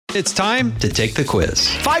It's time to take the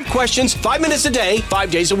quiz. 5 questions, 5 minutes a day,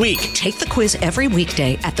 5 days a week. Take the quiz every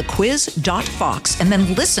weekday at thequiz.fox and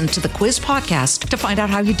then listen to the quiz podcast to find out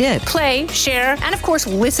how you did. Play, share, and of course,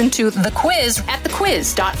 listen to The Quiz at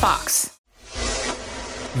thequiz.fox.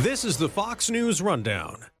 This is the Fox News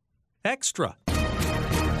Rundown. Extra.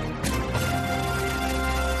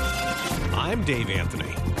 I'm Dave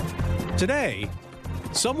Anthony. Today,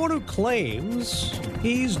 someone who claims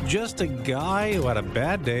he's just a guy who had a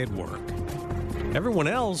bad day at work. Everyone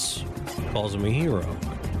else calls him a hero.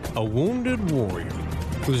 A wounded warrior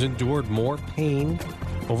who's endured more pain,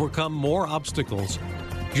 overcome more obstacles,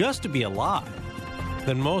 just to be alive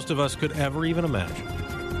than most of us could ever even imagine.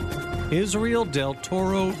 Israel Del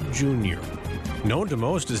Toro Jr., known to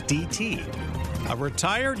most as DT, a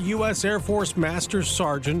retired U.S. Air Force Master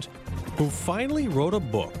Sergeant who finally wrote a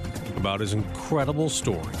book about his incredible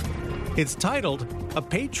story. It's titled A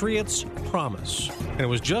Patriot's Promise, and it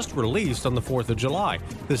was just released on the 4th of July,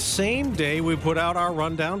 the same day we put out our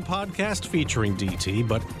Rundown podcast featuring DT.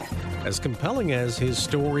 But as compelling as his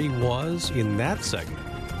story was in that segment,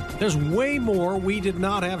 there's way more we did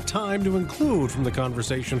not have time to include from the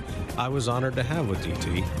conversation I was honored to have with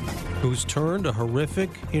DT, who's turned a horrific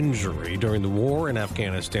injury during the war in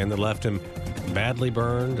Afghanistan that left him badly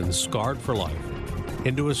burned and scarred for life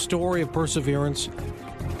into a story of perseverance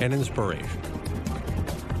and inspiration.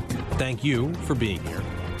 Thank you for being here.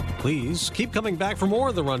 Please keep coming back for more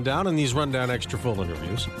of the Rundown and these Rundown Extra Full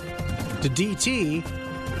interviews. To DT,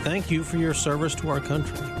 thank you for your service to our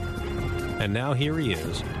country. And now here he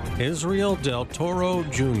is, Israel Del Toro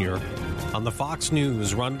Jr. on the Fox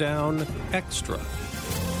News Rundown Extra.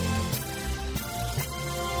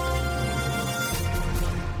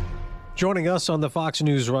 Joining us on the Fox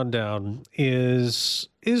News Rundown is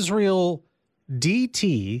Israel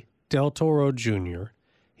DT Del Toro Jr.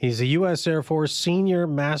 He's a U.S. Air Force Senior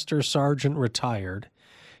Master Sergeant retired.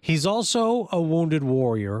 He's also a wounded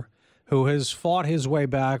warrior who has fought his way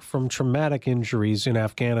back from traumatic injuries in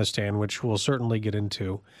Afghanistan, which we'll certainly get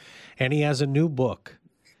into. And he has a new book,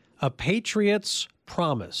 A Patriot's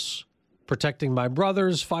Promise, Protecting My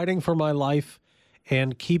Brothers, Fighting for My Life,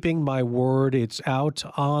 and Keeping My Word. It's out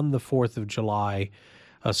on the 4th of July.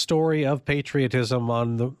 A story of patriotism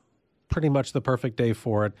on the pretty much the perfect day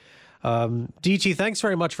for it. DT, thanks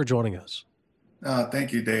very much for joining us.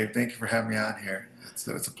 Thank you, Dave. Thank you for having me on here.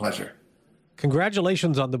 It's a pleasure.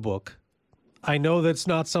 Congratulations on the book. I know that's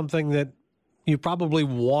not something that you probably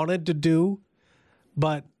wanted to do,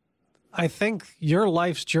 but I think your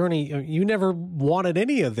life's journey, you never wanted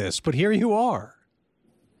any of this, but here you are.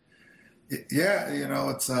 Yeah,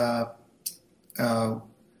 it's for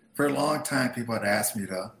a long time people had asked me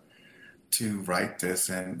to write this,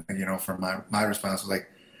 and for my response was like,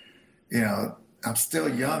 I'm still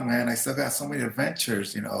young, man. I still got so many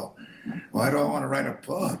adventures. Why do I want to write a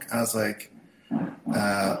book? I was like,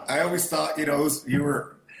 I always thought you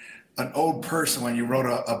were an old person when you wrote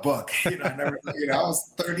a book. I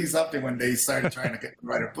was 30 something when they started trying to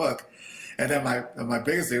write a book, and then my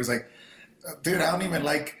biggest thing was like, dude, I don't even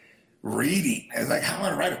like reading. It's like, how am I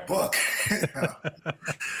going to write a book?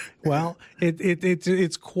 Well,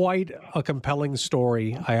 it's quite a compelling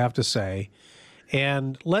story, I have to say.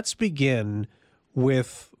 And let's begin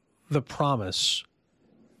with the promise.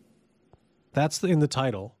 That's in the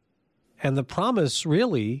title. And the promise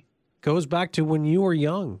really goes back to when you were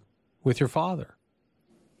young with your father.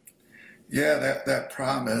 Yeah, that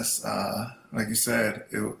promise, like you said,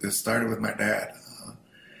 it started with my dad.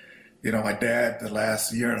 My dad, the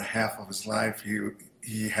last year and a half of his life,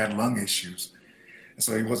 he had lung issues. And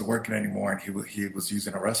so he wasn't working anymore, and he was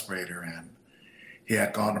using a respirator, and he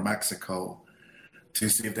had gone to Mexico to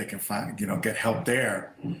see if they can find, get help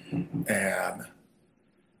there. And,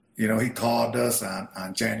 he called us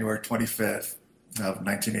on January 25th of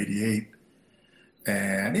 1988.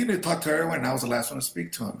 And he didn't talk to everyone, and I was the last one to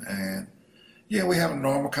speak to him. And, we have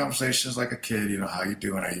normal conversations like a kid, how you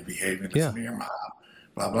doing, how you behaving, this me, your mom,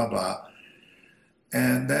 blah, blah, blah.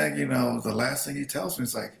 And then, the last thing he tells me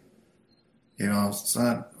is like,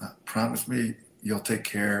 son, promise me you'll take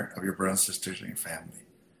care of your brothers and sisters and your family.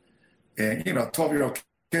 And, 12-year-old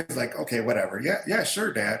kid's like, okay, whatever. Yeah,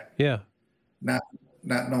 sure, Dad. Yeah. Not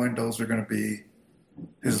knowing those were going to be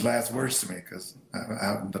his last words to me, because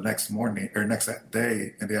the next morning or next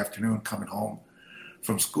day in the afternoon coming home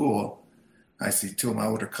from school, I see two of my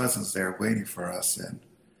older cousins there waiting for us. And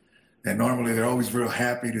normally they're always real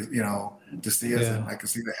happy to see us. Yeah. And I could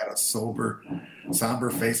see they had a somber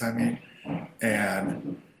face, and,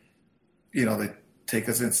 they take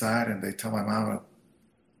us inside and they tell my mama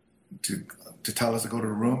to tell us to go to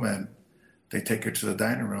the room, and they take her to the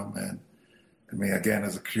dining room, I mean, again,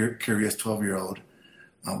 as a curious 12-year-old,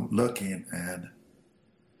 I'm looking and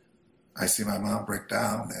I see my mom break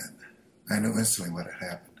down, and I knew instantly what had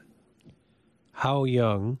happened. How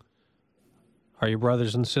young are your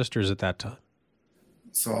brothers and sisters at that time?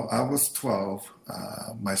 So I was 12.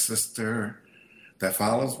 My sister that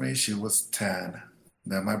follows me, she was 10.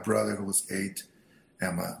 Then my brother, who was 8,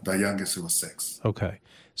 and the youngest, who was 6. Okay.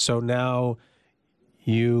 So now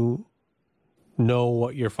you know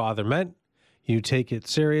what your father meant. You take it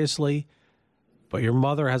seriously, but your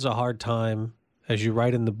mother has a hard time. As you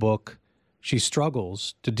write in the book, she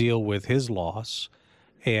struggles to deal with his loss,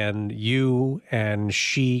 and you and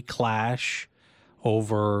she clash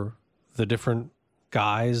over the different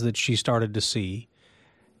guys that she started to see.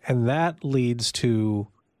 And that leads to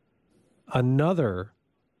another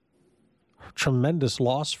tremendous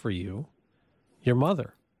loss for you, your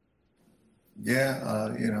mother. Yeah,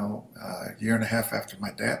 a year and a half after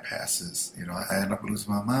my dad passes, I end up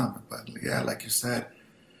losing my mom. But yeah, like you said,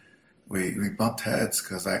 we bumped heads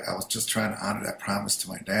because I was just trying to honor that promise to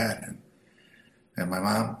my dad. And my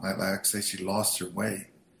mom, like I say, she lost her way.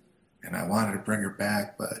 And I wanted to bring her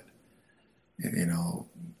back, but,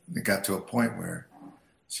 it got to a point where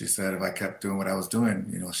she said if I kept doing what I was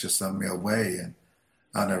doing, she'll send me away and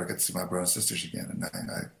I'll never get to see my brothers and sisters again. And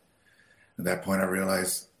at that point, I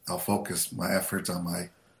realized I'll focus my efforts on my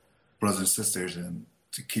brothers and sisters and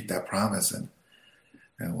to keep that promise. And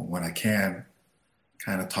when I can,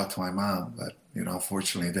 kind of talk to my mom. But,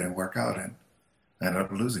 unfortunately, it didn't work out and I ended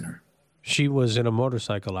up losing her. She was in a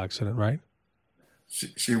motorcycle accident, right?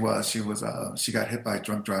 She got hit by a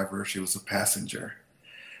drunk driver. She was a passenger.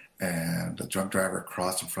 And the drunk driver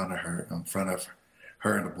crossed in front of her and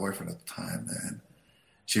the boyfriend at the time. And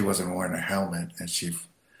she wasn't wearing a helmet, and she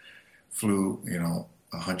flew,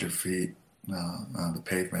 100 feet on the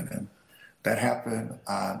pavement. And that happened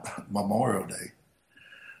on Memorial Day.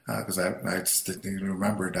 Because I just didn't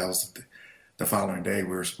remember. That was the following day we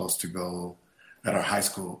were supposed to go at our high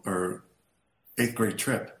school or 8th grade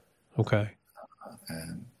trip. Okay.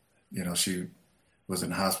 And, she was in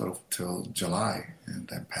the hospital till July and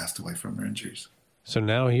then passed away from her injuries. So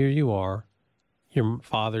now here you are. Your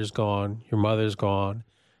father's gone. Your mother's gone.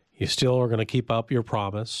 You still are going to keep up your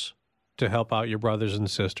promise to help out your brothers and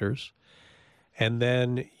sisters. And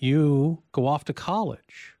then you go off to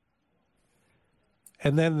college.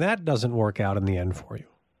 And then that doesn't work out in the end for you.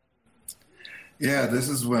 Yeah, this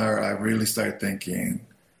is where I really started thinking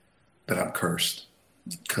that I'm cursed.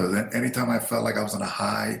 Because anytime I felt like I was on a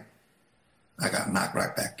high, I got knocked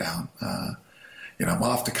right back down. I'm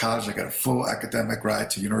off to college. I got a full academic ride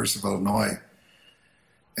to University of Illinois.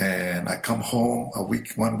 And I come home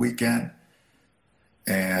one weekend,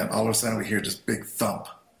 and all of a sudden we hear this big thump.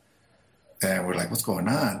 And we're like, what's going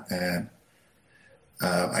on? And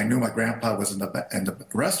I knew my grandpa was in the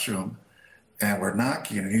restroom, and we're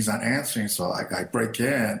knocking, and he's not answering. So I break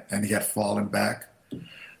in, and he had fallen back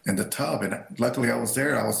in the tub. And luckily I was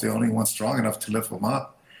there. I was the only one strong enough to lift him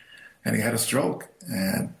up. And he had a stroke.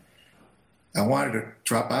 And I wanted to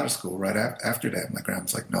drop out of school right after that. My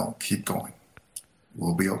grandma's like, no, keep going.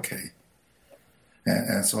 We'll be okay.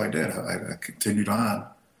 And so I did. I continued on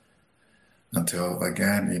until,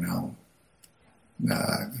 again,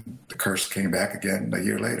 the curse came back again a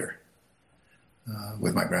year later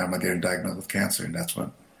with my grandma getting diagnosed with cancer. And that's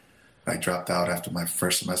when I dropped out after my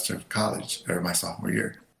first semester of college, or my sophomore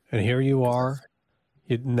year. And here you are.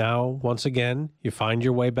 Now, once again, you find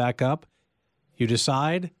your way back up. You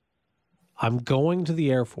decide, I'm going to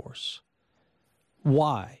the Air Force.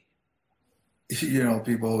 Why?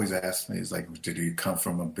 People always ask me, it's like, did you come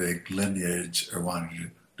from a big lineage or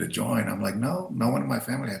wanted to join? I'm like, no one in my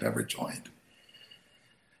family had ever joined.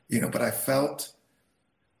 But I felt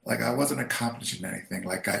like I wasn't accomplishing anything.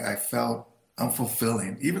 Like I felt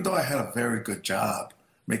unfulfilling. Even though I had a very good job,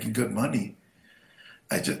 making good money,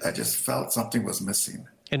 I just felt something was missing.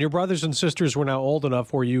 And your brothers and sisters were now old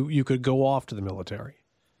enough where you could go off to the military.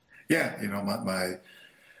 Yeah,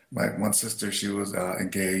 my one sister, she was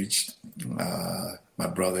engaged. My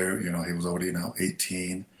brother, he was already now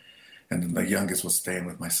 18, and then the youngest was staying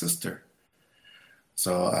with my sister.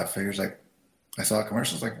 So I figured, I saw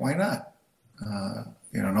commercials, why not?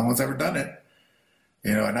 No one's ever done it.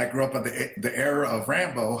 And I grew up in the era of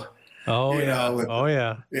Rambo. Oh, yeah.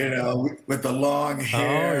 With the long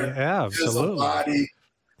hair. Oh, yeah, absolutely. Body.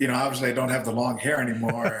 Obviously I don't have the long hair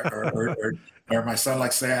anymore, or my son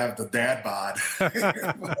likes to have the dad bod.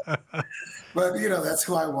 but that's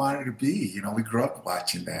who I wanted to be. We grew up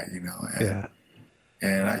watching that,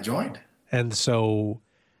 and I joined. And so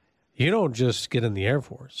you don't just get in the Air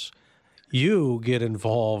Force. You get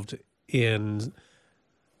involved in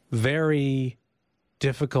very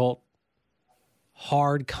difficult,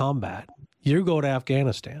 hard combat. You go to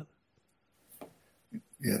Afghanistan.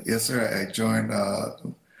 Yeah, yes, sir. I joined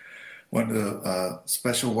one of the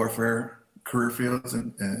special warfare career fields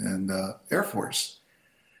in the Air Force,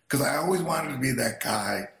 because I always wanted to be that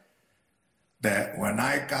guy that when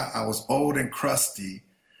I was old and crusty,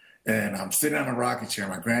 and I'm sitting on a rocking chair,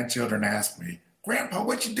 my grandchildren ask me, "Grandpa,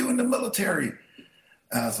 what you do in the military?"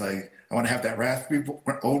 I was like, I want to have that raspy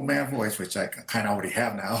old man voice, which I kind of already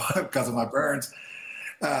have now because of my burns.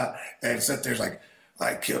 And sit there's like,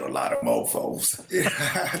 I killed a lot of mofos.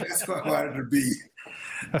 That's what I wanted to be.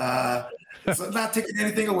 So not taking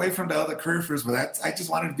anything away from the other career fields, but I just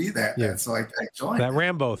wanted to be that. Yeah. So I joined. That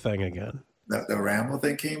Rambo thing again. The Rambo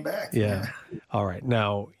thing came back. Yeah. All right.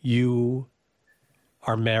 Now, you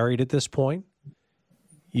are married at this point.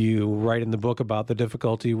 You write in the book about the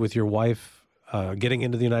difficulty with your wife getting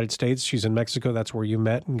into the United States. She's in Mexico. That's where you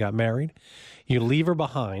met and got married. You leave her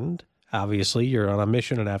behind. Obviously, you're on a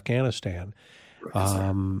mission in Afghanistan.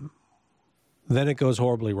 Then it goes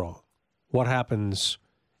horribly wrong. What happens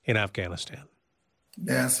in Afghanistan?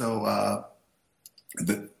 Yeah, so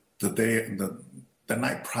the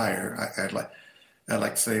night prior, I'd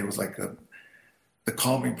like to say it was like the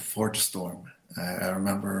calming before the storm. I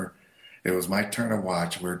remember it was my turn to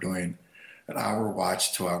watch. We were doing an hour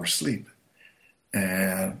watch, 2 hour sleep.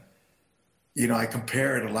 And, you know, I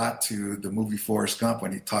compare it a lot to the movie Forrest Gump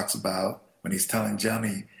when he talks about when he's telling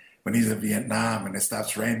Johnny when he's in Vietnam and it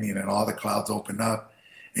stops raining and all the clouds open up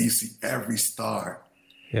and you see every star.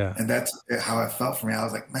 Yeah. And that's how it felt for me. I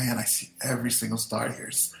was like, man, I see every single star here.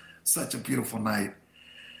 It's such a beautiful night.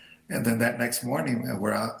 And then that next morning,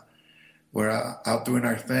 we're out doing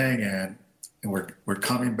our thing, and we're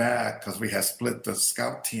coming back because we had split the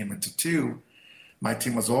scout team into two. My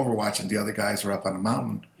team was Overwatch, and the other guys were up on the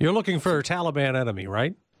mountain. You're looking for a Taliban enemy,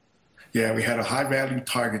 right? Yeah, we had a high-value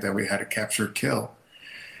target that we had to capture, kill,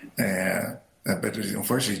 but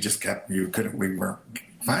unfortunately, we weren't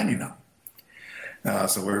finding them.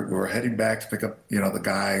 So we're heading back to pick up, the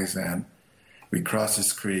guys, and we cross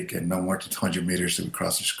this creek, and no more than 200 meters till we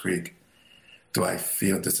cross this creek. Do I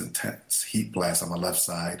feel this intense heat blast on my left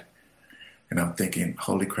side? And I'm thinking,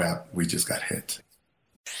 holy crap, we just got hit.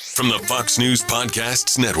 From the Fox News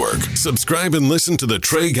Podcasts Network, subscribe and listen to the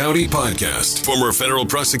Trey Gowdy Podcast. Former federal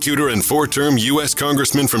prosecutor and four-term U.S.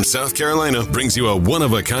 Congressman from South Carolina brings you a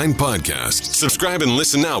one-of-a-kind podcast. Subscribe and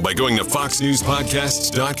listen now by going to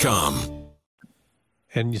foxnewspodcasts.com.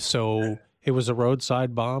 And so it was a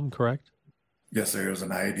roadside bomb, correct? Yes, sir. It was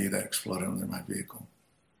an IED that exploded under my vehicle.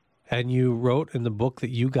 And you wrote in the book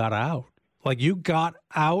that you got out. Like, you got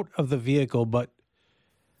out of the vehicle, but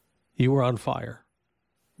you were on fire.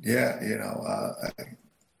 Yeah,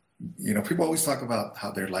 people always talk about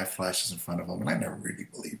how their life flashes in front of them, and I never really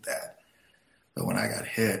believed that. But when I got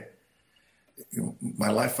hit,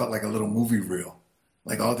 my life felt like a little movie reel.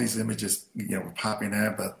 Like all these images, were popping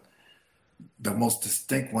in, but the most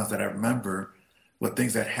distinct ones that I remember were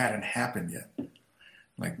things that hadn't happened yet.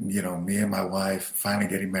 Like, me and my wife finally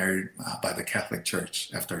getting married by the Catholic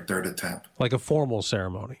Church after our third attempt. Like a formal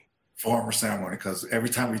ceremony. Formal ceremony, because every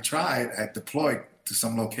time we tried, I deployed to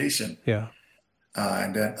some location. Yeah.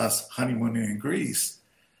 And then us honeymooning in Greece.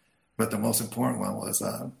 But the most important one was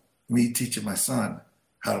me teaching my son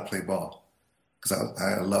how to play ball, because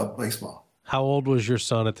I love baseball. How old was your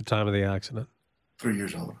son at the time of the accident? 3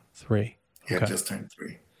 years old. 3. He had just turned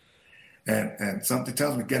 3. And something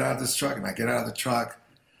tells me, get out of this truck. And I get out of the truck.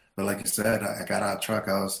 But like you said, I got out of the truck.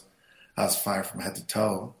 I was fired from head to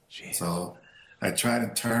toe. Jeez. So I tried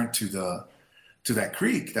and turned to that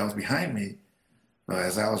creek that was behind me. But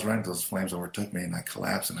as I was running, those flames overtook me and I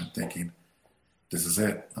collapsed. And I'm thinking, this is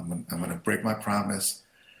it. I'm going to break my promise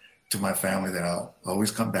to my family that I'll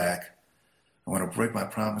always come back. I want to break my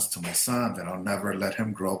promise to my son that I'll never let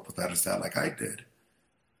him grow up without his dad like I did.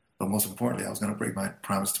 But most importantly, I was going to break my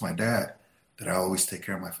promise to my dad that I always take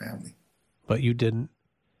care of my family. But you didn't.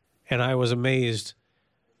 And I was amazed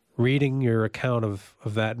reading your account of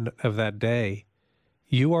that day.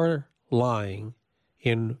 You are lying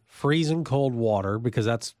in freezing cold water because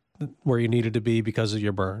that's where you needed to be because of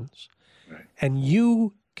your burns. Right. And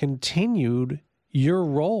you continued your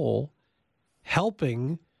role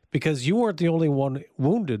helping because you weren't the only one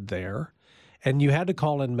wounded there. And you had to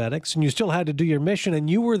call in medics, and you still had to do your mission, and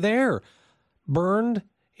you were there, burned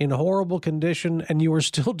in horrible condition, and you were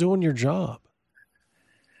still doing your job.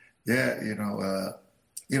 Yeah,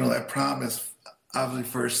 that promise obviously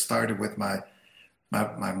first started with my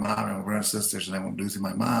mom and my brothers and sisters, and then when losing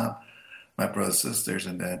my mom, my brothers and sisters,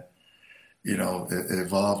 and then, it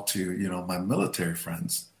evolved to, my military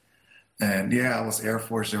friends. And yeah, I was Air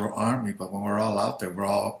Force, they were Army, but when we're all out there, we're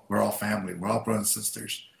all family. We're all brothers and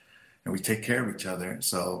sisters, and we take care of each other.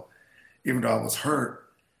 So even though I was hurt,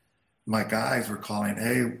 my guys were calling,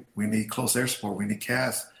 hey, we need close air support. We need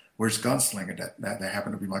CAS. Where's Gunslinger? That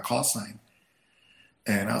happened to be my call sign.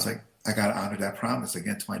 And I was like, I got to honor that promise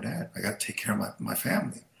again to my dad. I got to take care of my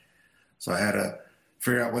family. So I had to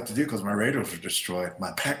figure out what to do because my radios were destroyed.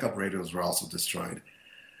 My backup radios were also destroyed.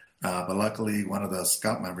 But luckily, one of the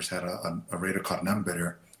scout members had a radio called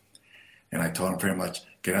Numbitter. And I told him pretty much,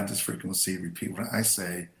 get on this frequency, repeat what I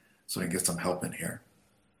say so we can get some help in here.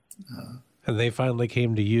 And they finally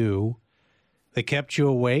came to you. They kept you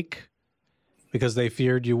awake because they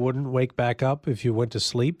feared you wouldn't wake back up if you went to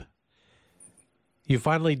sleep. You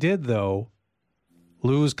finally did, though,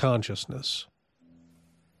 lose consciousness.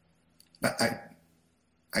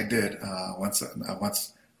 I did.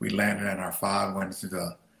 Once we landed in our FOB, went to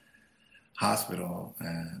the hospital,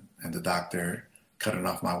 and the doctor cutting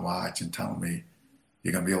off my watch and telling me,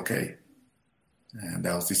 you're going to be okay. And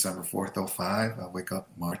that was December 4th, 2005. I wake up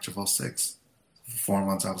March of 2006. 4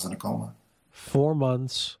 months I was in a coma. 4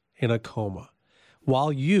 months in a coma.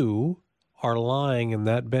 While you are lying in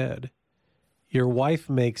that bed, your wife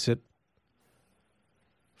makes it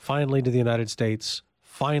finally to the United States,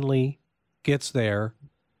 finally gets there,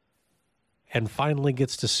 and finally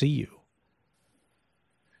gets to see you.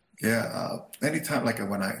 Yeah. Anytime, like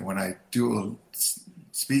when I do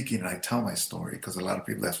speaking and I tell my story, because a lot of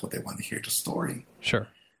people, that's what they want to hear, the story. Sure.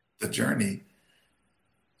 The journey.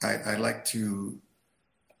 I like to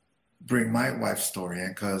bring my wife's story in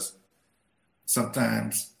because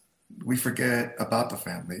sometimes we forget about the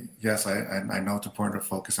family. Yes, I know it's important to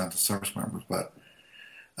focus on the service members, but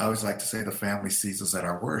I always like to say the family sees us at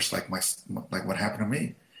our worst, like what happened to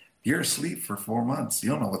me. You're asleep for 4 months. You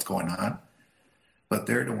don't know what's going on, but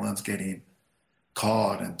they're the ones getting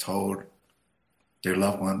called and told their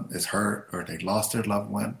loved one is hurt or they lost their loved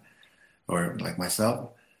one, or like myself,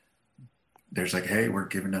 there's like, hey, we're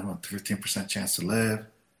giving them a 15% chance to live.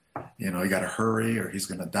 You know, you got to hurry or he's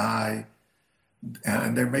going to die.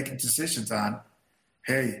 And they're making decisions on,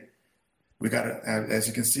 hey, we got to, as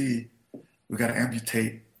you can see, we got to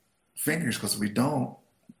amputate fingers because if we don't,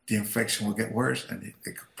 the infection will get worse and it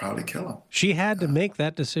could probably kill them. She had to make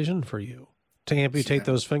that decision for you to amputate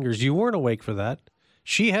those fingers. You weren't awake for that.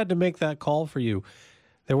 She had to make that call for you.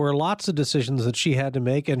 There were lots of decisions that she had to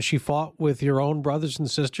make, and she fought with your own brothers and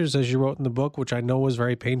sisters, as you wrote in the book, which I know was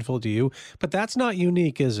very painful to you. But that's not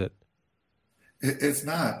unique, is it? It's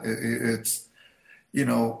not. It's, you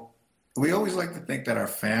know, we always like to think that our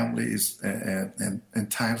families and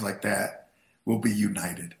times like that will be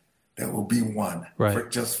united, that will be one, right?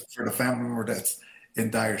 For the family member that's in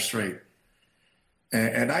dire strait.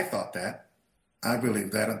 And I thought that. I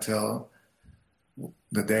believed that until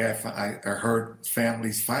the day I heard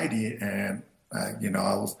families fighting, and you know,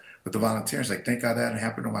 I was with the volunteers, like, thank God that didn't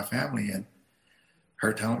happen to my family, and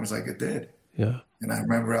her telling me like it did. Yeah. And I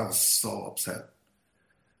remember I was so upset.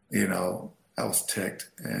 You know, I was ticked,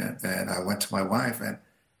 and I went to my wife, and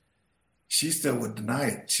she still would deny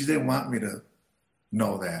it. She didn't want me to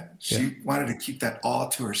know that. She wanted to keep that all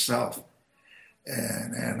to herself.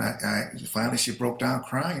 And I finally she broke down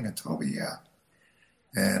crying and told me, yeah.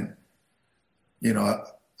 And you know,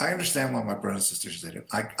 I understand why my brothers and sisters did it.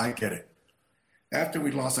 I get it. After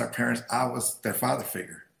we lost our parents, I was their father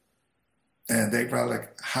figure. And they probably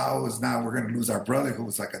like, how is now we're going to lose our brother who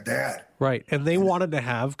was like a dad? Right. And they wanted to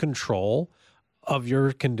have control of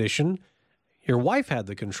your condition. Your wife had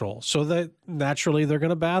the control. So that naturally they're going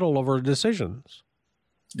to battle over decisions.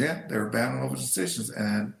 Yeah, they were battling over decisions.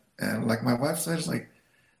 And like my wife says, like,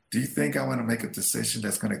 do you think I want to make a decision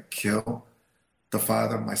that's going to kill the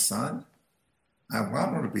father of my son? I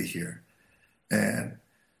want him to be here. And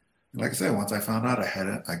like I said, once I found out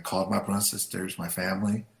I called my brothers and sisters, my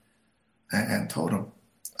family, and told them,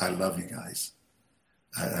 I love you guys.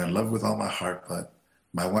 I love you with all my heart, but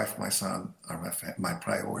my wife, my son are my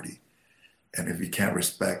priority. And if you can't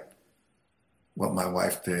respect what my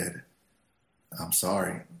wife did, I'm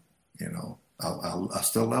sorry. You know, I'll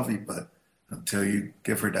still love you, but until you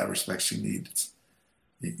give her that respect she needs,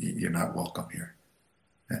 you're not welcome here.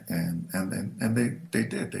 And they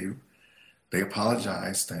did. They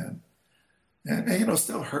apologized and you know,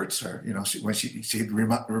 still hurts her. You know, when she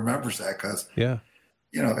remembers that because you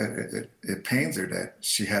know it pains her that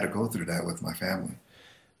she had to go through that with my family.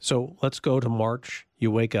 So let's go to March.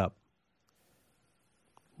 You wake up.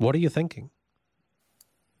 What are you thinking?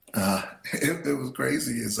 It was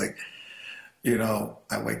crazy. It's like, you know,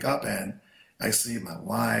 I wake up and I see my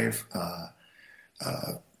wife.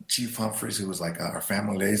 Chief Humphreys, who was like our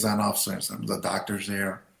family liaison officer, and some of the doctors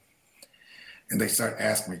there. And they start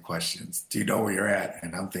asking me questions. Do you know where you're at?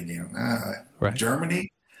 And I'm thinking, Right.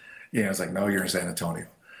 Germany? You know, it's like, no, you're in San Antonio.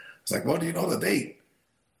 It's like, well, do you know the date?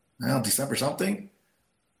 Well, December something.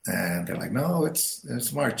 And they're like, no,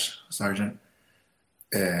 it's March, Sergeant.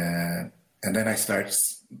 And then I start,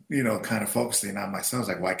 you know, kind of focusing on myself.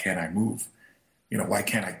 Like, why can't I move? You know, why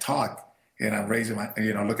can't I talk? And I'm raising my,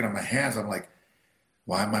 you know, looking at my hands. I'm like,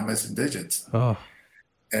 why am I missing digits? Oh.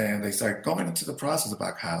 And they start going into the process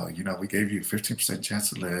about how, you know, we gave you a 15% chance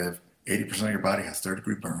to live. 80% of your body has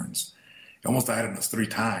third-degree burns. You almost died in us 3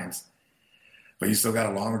 times, but you still got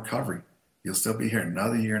a long recovery. You'll still be here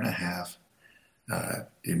another year and a half.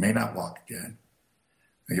 You may not walk again.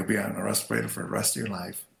 And you'll be on a respirator for the rest of your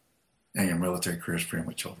life, and your military career is pretty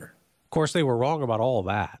much over. Of course, they were wrong about all of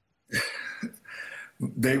that.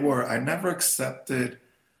 They were. I never accepted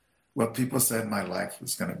what people said my life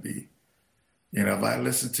was going to be. You know, if I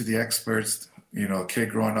listened to the experts, you know, a kid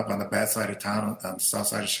growing up on the bad side of town, on the south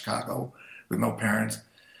side of Chicago with no parents,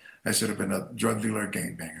 I should have been a drug dealer,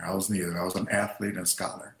 gangbanger. I was neither. I was an athlete and a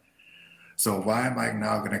scholar. So why am I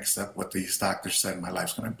now going to accept what these doctors said my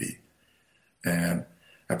life's going to be? And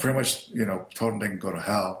I pretty much, you know, told them they can go to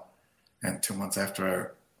hell. And 2 months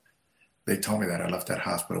after they told me that, I left that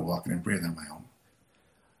hospital walking and breathing on my own.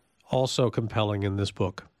 Also compelling in this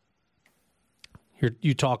book,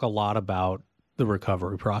 you talk a lot about the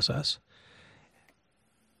recovery process.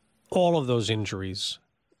 All of those injuries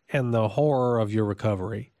and the horror of your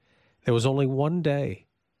recovery. There was only one day,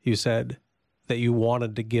 you said, that you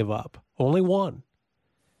wanted to give up. Only one.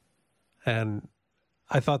 And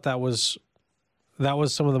I thought that was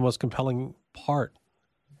some of the most compelling part.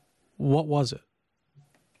 What was it?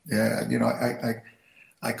 Yeah, you know,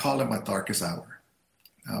 I call it my darkest hour.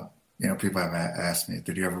 You know, people have asked me,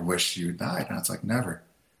 did you ever wish you died? And I was like, never,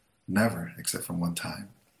 except from one time.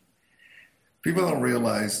 People don't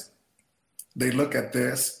realize, they look at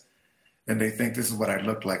this and they think this is what I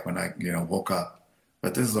looked like when I, you know, woke up.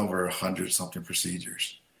 But this is over 100-something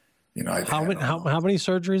procedures. You know, how many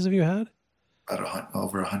surgeries have you had? About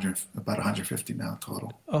 150 now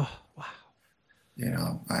total. Oh, wow. You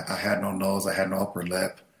know, I had no nose, I had no upper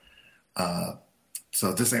lip.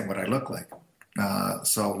 So this ain't what I look like.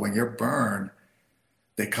 So when you're burned,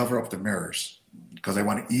 they cover up the mirrors because they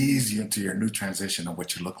want to ease you into your new transition of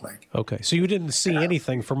what you look like. Okay, so you didn't see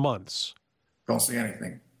anything for months. Don't see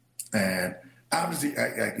anything. And obviously,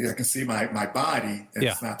 I can see my body.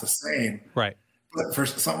 It's not the same. Right. But for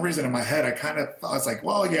some reason in my head, I was like,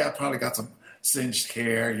 well, yeah, I probably got some singed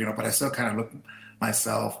hair, you know, but I still kind of look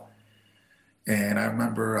myself. And I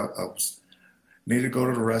remember I needed to go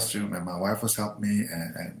to the restroom, and my wife was helping me,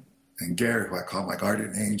 and Gary, who I call my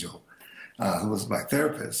guardian angel, who was my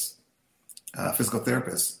therapist, physical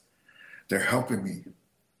therapist, they're helping me.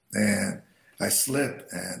 And I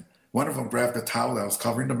slipped, and one of them grabbed the towel that was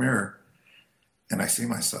covering the mirror, and I see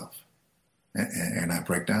myself, and I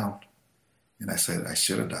break down. And I said, I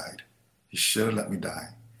should have died. You should have let me die.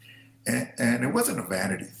 And it wasn't a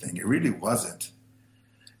vanity thing. It really wasn't.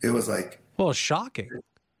 It was like... Well, shocking.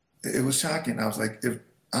 It was shocking. I was like, if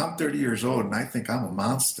I'm 30 years old and I think I'm a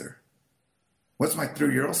monster, what's my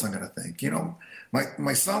 3-year-old son going to think? You know,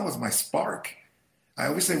 my son was my spark. I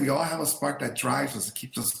always say we all have a spark that drives us, that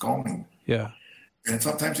keeps us going. Yeah. And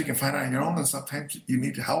sometimes you can find it on your own, and sometimes you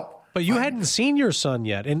need help. But you hadn't seen your son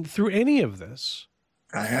yet, and through any of this.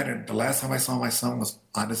 I hadn't. The last time I saw my son was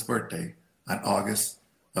on his birthday, on August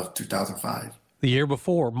of 2005. The year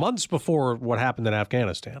before, months before what happened in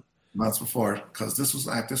Afghanistan. Months before, because this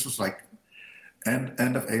was like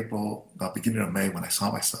end of April, beginning of May when I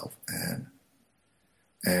saw myself, and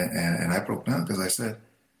I broke down because I said,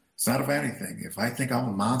 it's not of anything. If I think I'm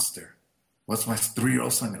a monster, what's my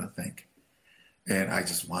 3-year-old son going to think? And I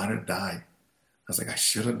just wanted to die. I was like, I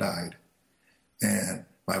should have died. And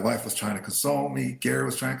my wife was trying to console me. Gary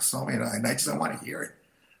was trying to console me. And I just didn't want to hear it.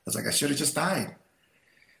 I was like, I should have just died.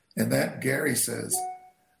 And then Gary says,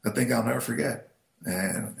 a thing I'll never forget.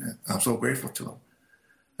 And I'm so grateful to him.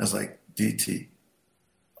 I was like, DT,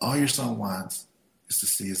 all your son wants is to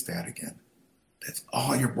see his dad again. That's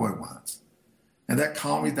all your boy wants. And that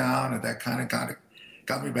calmed me down, and that kind of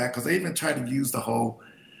got me back, because they even tried to use the whole,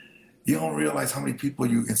 you don't realize how many people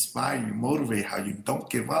you inspire, you motivate, how you don't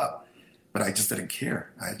give up. But I just didn't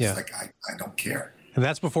care. I don't care. And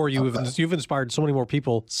that's before you've inspired so many more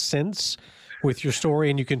people since with your story,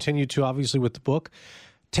 and you continue to, obviously, with the book.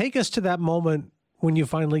 Take us to that moment when you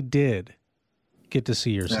finally did get to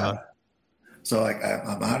see your son. So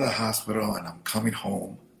I'm out of the hospital, and I'm coming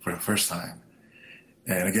home for the first time.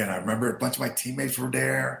 And again, I remember a bunch of my teammates were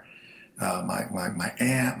there, my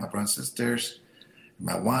aunt, my brothers and sisters,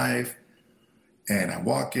 my wife. And I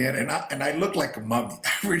walk in, and I look like a mummy.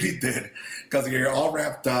 I really did, because you're all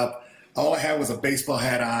wrapped up. All I had was a baseball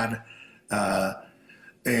hat on,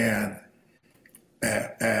 and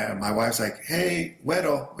my wife's like, "Hey,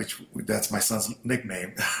 Weddle," which that's my son's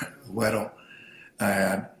nickname, Weddle,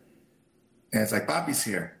 and it's like, "Bobby's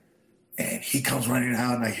here," and he comes running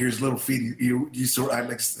out, and I hear his little feet. He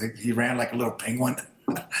ran like a little penguin,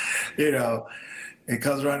 you know. He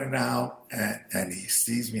comes running out, and he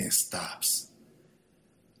sees me and stops.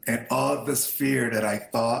 And all of this fear that I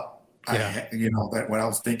thought I had, that what I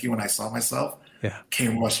was thinking when I saw myself,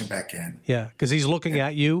 came rushing back in. Yeah, because he's looking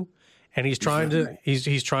at you, and he's trying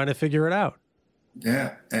to figure it out.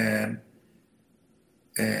 Yeah, and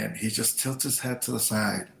he just tilts his head to the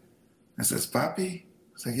side and says, "Papi?"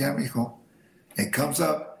 I said, "Yeah, mijo." And comes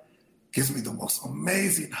up, gives me the most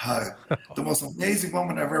amazing hug, the most amazing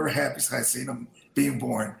moment I've ever had besides seeing him being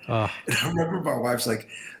born. And I remember my wife's like,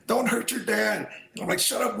 "Don't hurt your dad." And I'm like,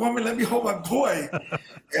 "Shut up, woman, let me hold my boy."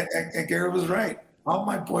 and Gary was right. All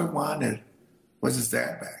my boy wanted was his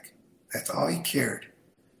dad back. That's all he cared.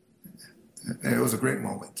 And it was a great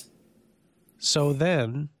moment. So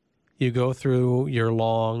then you go through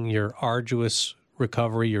your arduous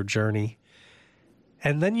recovery, your journey,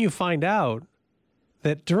 and then you find out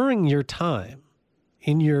that during your time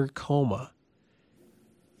in your coma,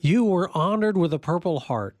 you were honored with a Purple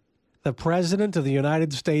Heart. The President of the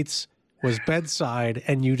United States was bedside,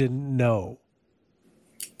 and you didn't know.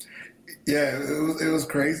 Yeah, it was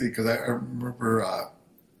crazy, because I remember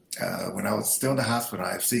when I was still in the hospital,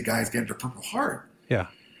 I see guys getting their Purple Heart. Yeah.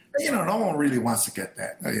 No one really wants to get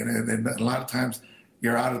that. And a lot of times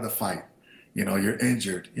you're out of the fight. You're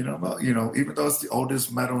injured. Even though it's the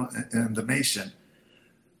oldest medal in the nation,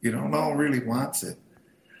 no one really wants it.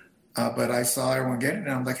 But I saw everyone getting it,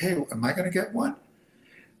 and I'm like, "Hey, am I going to get one?"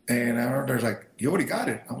 And I remember they're like, "You already got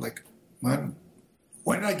it." I'm like, "When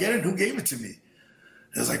did I get it? Who gave it to me?"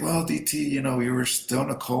 It was like, "Well, DT, you were still in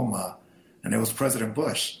a coma, and it was President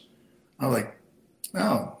Bush." I was like,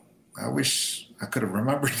 "Oh, I wish I could have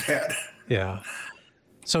remembered that." Yeah.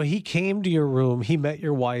 So he came to your room, he met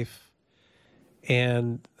your wife,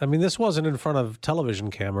 and I mean, this wasn't in front of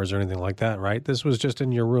television cameras or anything like that, right? This was just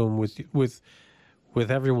in your room with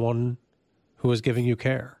everyone who was giving you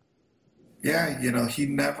care. Yeah, he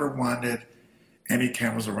never wanted any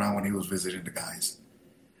cameras around when he was visiting the guys.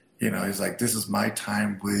 He's like, "This is my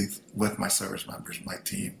time with my service members, my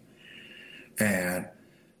team." And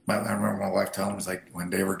I remember my wife telling me, like, when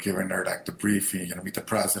they were giving her like the briefing, meet the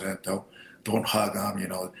president, don't hug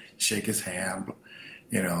him, shake his hand,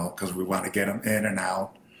 because we want to get him in and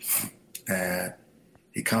out. And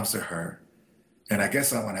he comes to her. And I guess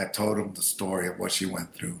someone had told him the story of what she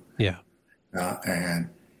went through. Yeah. And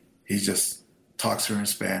he just talks to her in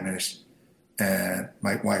Spanish. And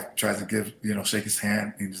my wife tries to shake his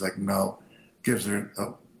hand. And he's like, no, gives her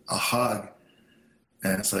a hug.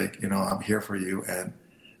 And it's like, I'm here for you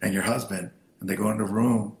and your husband. And they go in the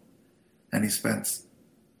room, and he spends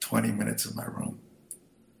 20 minutes in my room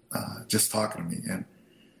just talking to me.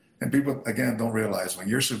 And people, again, don't realize when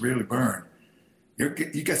you're severely burned, you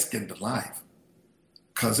get skinned alive.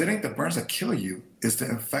 Because it ain't the burns that kill you, it's the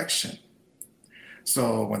infection.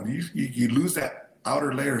 So when you lose that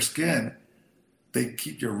outer layer of skin, they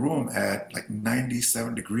keep your room at like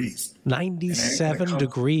 97 degrees. 97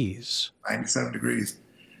 degrees. 97 degrees.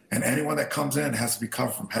 And anyone that comes in has to be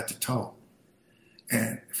covered from head to toe.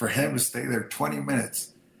 And for him to stay there 20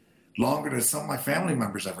 minutes, longer than some of my family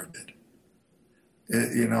members ever did.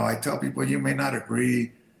 I tell people, you may not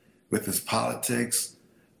agree with his politics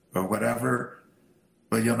or whatever,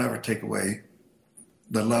 but you'll never take away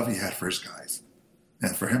the love he had for his guys.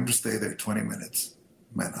 And for him to stay there 20 minutes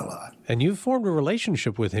meant a lot. And you've formed a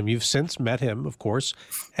relationship with him. You've since met him, of course.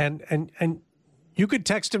 And you could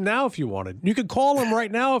text him now if you wanted. You could call him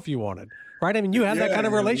right now if you wanted, right? I mean, you had that kind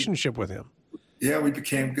of relationship with him. Yeah, we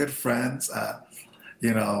became good friends.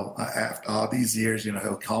 After all these years,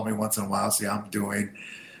 he'll call me once in a while, see how I'm doing.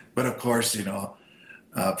 But of course,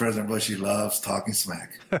 President Bush, he loves talking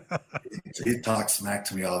smack. He talks smack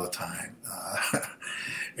to me all the time.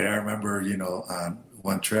 And I remember, on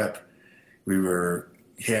one trip,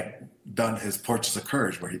 he had done his Portraits of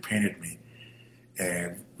Courage where he painted me.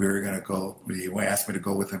 And we were going to go, he asked me to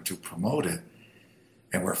go with him to promote it.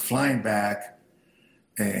 And we're flying back,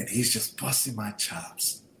 and he's just busting my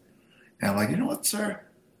chops. And I'm like, "You know what, sir?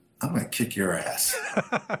 I'm going to kick your ass."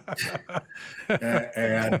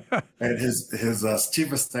 and his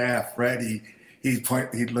chief of staff, Fred, he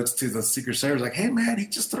looks to the Secret Service like, "Hey, man, he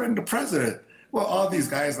just threatened the president." Well, all these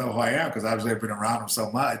guys know who I am because I've been around him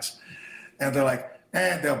so much. And they're like,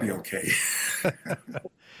 they'll be okay.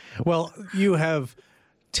 Well, you have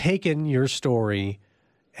taken your story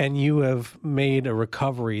and you have made a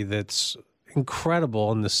recovery that's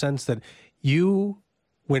incredible in the sense that you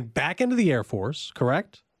went back into the Air Force,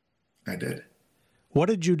 correct? I did. What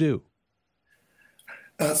did you do?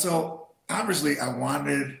 So obviously I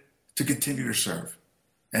wanted to continue to serve.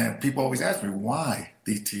 And people always ask me, why,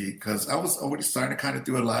 DT? Because I was already starting to kind of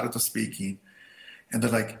do a lot of the speaking. And they're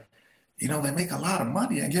like, you know, they make a lot of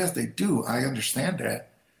money. And yes, they do. I understand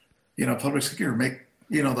that. You know, public security make,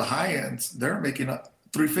 you know, the high ends, they're making up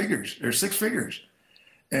 3 figures or 6 figures.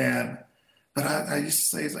 But I used to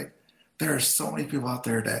say, it's like, there are so many people out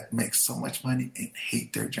there that make so much money and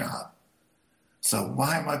hate their job. So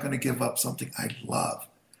why am I going to give up something I love?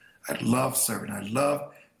 I love serving. I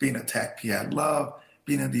love being a TACP. I love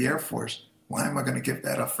being in the Air Force. Why am I going to give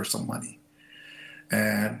that up for some money?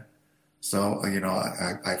 And so, you know,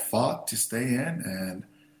 I fought to stay in, and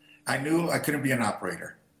I knew I couldn't be an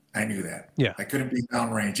operator. I knew that. Yeah. I couldn't be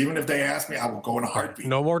downrange. Even if they asked me, I would go in a heartbeat.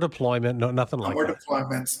 No more deployment, nothing like that. No more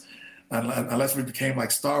deployments, unless we became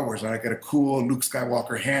like Star Wars, and I get a cool Luke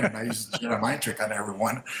Skywalker hand, and I use the Jedi mind trick on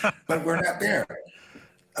everyone. But we're not there.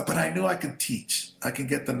 But I knew I could teach. I can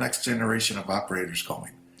get the next generation of operators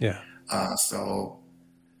going. Yeah. So,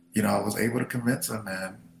 you know, I was able to convince them,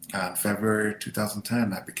 and on February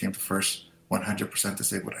 2010, I became the first 100%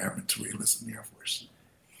 disabled airman to re-enlist in the Air Force.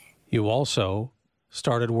 You also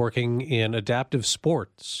started working in adaptive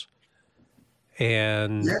sports,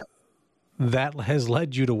 and that has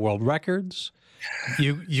led you to world records.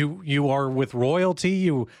 You are with royalty.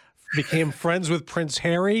 You became friends with Prince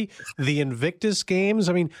Harry, the Invictus Games.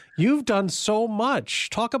 I mean, you've done so much.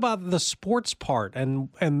 Talk about the sports part and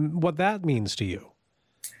what that means to you.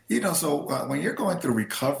 You know, so when you're going through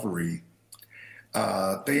recovery,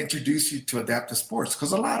 they introduce you to adaptive sports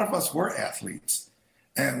because a lot of us were athletes.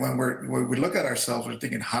 And when we look at ourselves, we're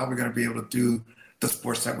thinking, how are we going to be able to do the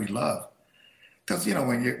sports that we love? Because, you know,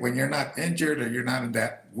 when you're not injured or you're not in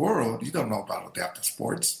that world, you don't know about adaptive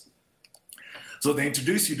sports. So they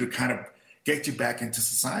introduce you to kind of get you back into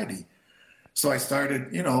society. So I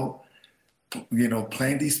started, you know,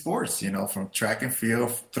 playing these sports, you know, from track and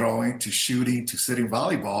field, throwing to shooting to sitting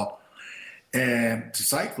volleyball and to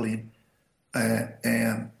cycling.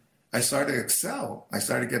 And I started to excel. I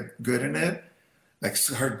started to get good in it. I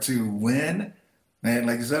started to win. And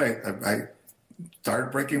like you said, I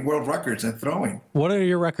started breaking world records in throwing. What are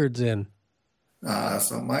your records in?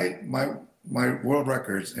 So my world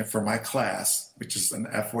records, and for my class, which is an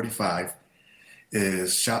F-45,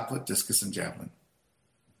 is shot put, discus, and javelin.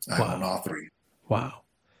 I'm on all 3. Wow.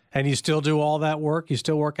 And you still do all that work? You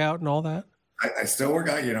still work out and all that? I still work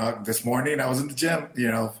out. You know, this morning I was in the gym,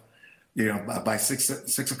 you know, by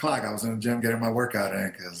 6 o'clock, I was in the gym getting my workout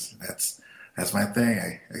in because that's my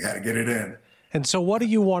thing. I got to get it in. And so what do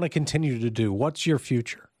you want to continue to do? What's your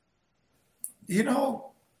future? You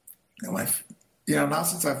know, now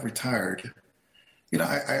since I've retired, you know,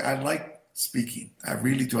 I like speaking. I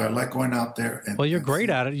really do. I like going out there. Well, you're great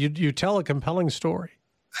at it. You tell a compelling story.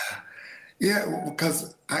 Yeah,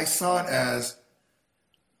 because I saw it as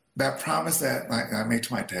that promise that I made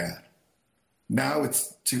to my dad. Now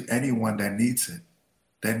it's to anyone that needs it,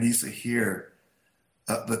 that needs to hear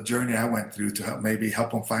the journey I went through to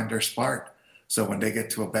help them find their spark. So when they get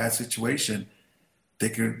to a bad situation, they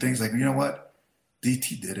can things like, you know what,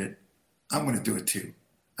 DT did it. I'm going to do it too.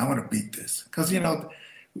 I'm going to beat this. Because, you know,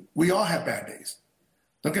 we all have bad days.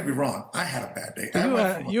 Don't get me wrong. I had a bad day.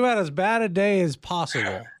 You had as bad a day as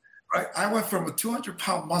possible. Right. I went from a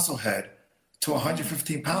 200-pound muscle head to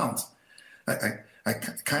 115 pounds. I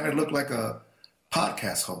kind of look like a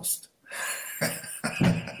podcast host.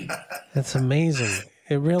 It's amazing.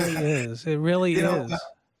 It really is. It really is.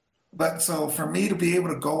 But so for me to be able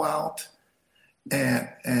to go out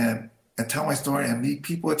and tell my story and meet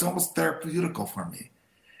people, it's almost therapeutical for me.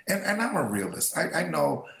 And I'm a realist. I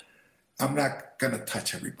know I'm not going to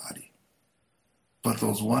touch everybody. But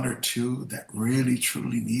those 1 or 2 that really,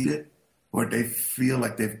 truly need it, or they feel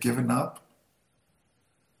like they've given up,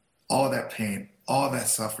 all that pain, all that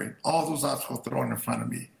suffering, all those obstacles thrown in front of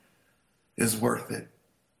me is worth it.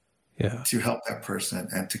 Yeah. To help that person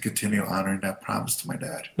and to continue honoring that promise to my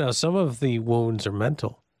dad. Now, some of the wounds are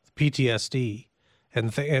mental, PTSD,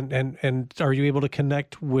 and are you able to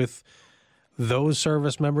connect with those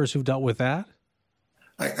service members who've dealt with that?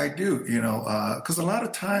 I do, you know, because a lot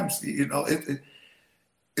of times, you know, it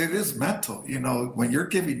is mental. You know, when you're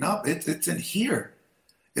giving up, it's in here.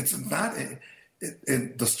 It's not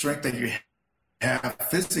in the strength that you have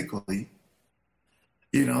physically.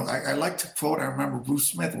 You know, I like to quote, I remember Bruce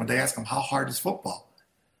Smith when they asked him how hard is football.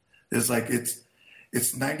 It's like it's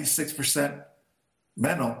 96%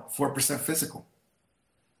 mental, 4% physical.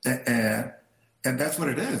 And that's what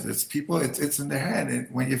it is. It's people, it's in their head. And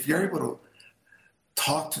if you're able to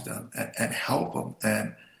talk to them and help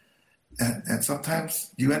them, and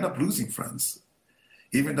sometimes you end up losing friends,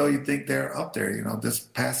 even though you think they're up there. This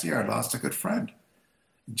past year I lost a good friend,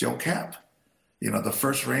 Joe Camp, the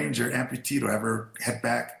first Ranger amputee to ever head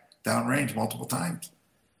back downrange multiple times.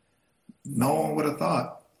 No one would have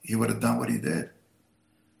thought he would have done what he did.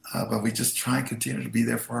 But we just try and continue to be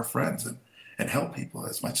there for our friends and help people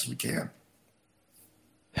as much as we can.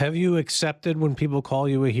 Have you accepted when people call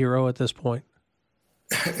you a hero at this point?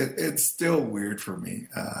 It's still weird for me.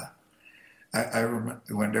 I remember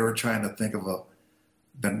when they were trying to think of a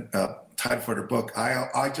title for the book, I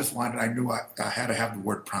knew I had to have the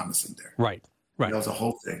word promise in there. Right. That was a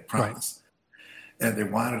whole thing, promise. Right. And they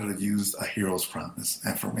wanted to use a hero's promise.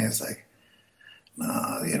 And for me, it's like,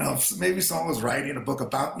 no, if maybe someone was writing a book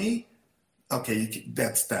about me, okay,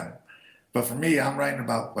 that's them. But for me, I'm writing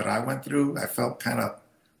about what I went through. I felt kind of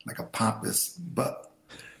like a pompous, but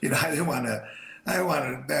I didn't want to.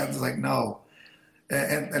 That was like, no.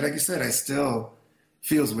 And like you said, I still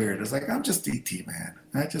feels weird. It's like, I'm just DT, man.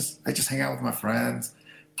 I just hang out with my friends,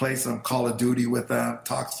 play some Call of Duty with them,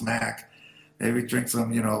 talk smack, maybe drink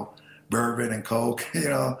some, bourbon and Coke.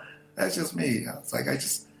 That's just me. It's like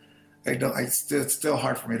it's still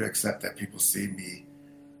hard for me to accept that people see me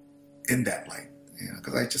in that light,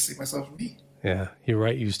 because I just see myself as me. Yeah, you're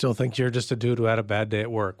right. You still think you're just a dude who had a bad day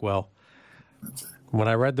at work. Well, when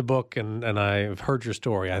I read the book and I've heard your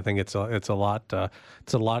story, I think it's a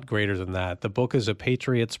lot greater than that. The book is A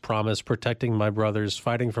Patriot's Promise: Protecting My Brothers,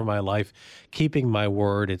 Fighting for My Life, Keeping My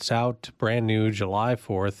Word. It's out brand new July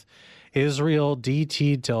 4th. Israel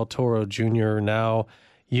D.T. Del Toro Jr., now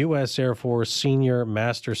U.S. Air Force Senior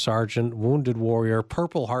Master Sergeant, Wounded Warrior,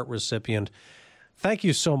 Purple Heart recipient. Thank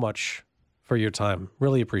you so much for your time.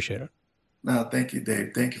 Really appreciate it. No, thank you,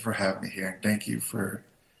 Dave. Thank you for having me here. And thank you for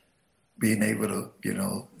being able to,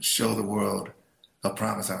 show the world a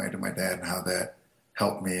promise I made to my dad and how that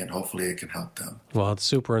helped me, and hopefully it can help them. Well, it's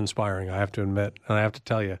super inspiring, I have to admit. And I have to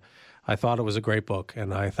tell you, I thought it was a great book,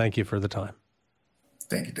 and I thank you for the time.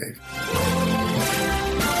 Thank you, Dave.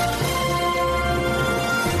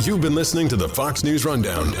 You've been listening to the Fox News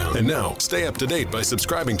Rundown. And now, stay up to date by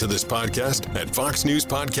subscribing to this podcast at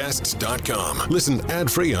foxnewspodcasts.com. Listen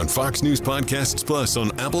ad-free on Fox News Podcasts Plus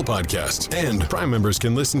on Apple Podcasts. And Prime members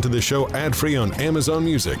can listen to the show ad-free on Amazon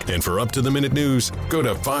Music. And for up-to-the-minute news, go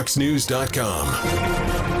to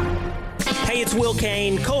foxnews.com. Hey, it's Will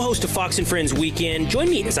Kane, co-host of Fox & Friends Weekend. Join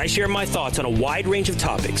me as I share my thoughts on a wide range of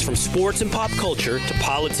topics, from sports and pop culture to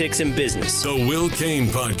politics and business. The Will Kane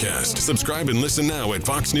Podcast. Subscribe and listen now at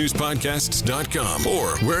foxnewspodcasts.com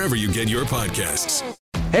or wherever you get your podcasts.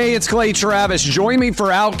 Hey, it's Clay Travis. Join me for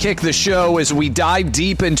Outkick the Show as we dive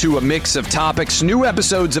deep into a mix of topics. New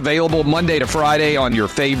episodes available Monday to Friday on your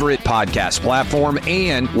favorite podcast platform,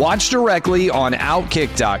 and watch directly on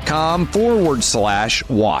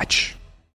outkick.com/watch.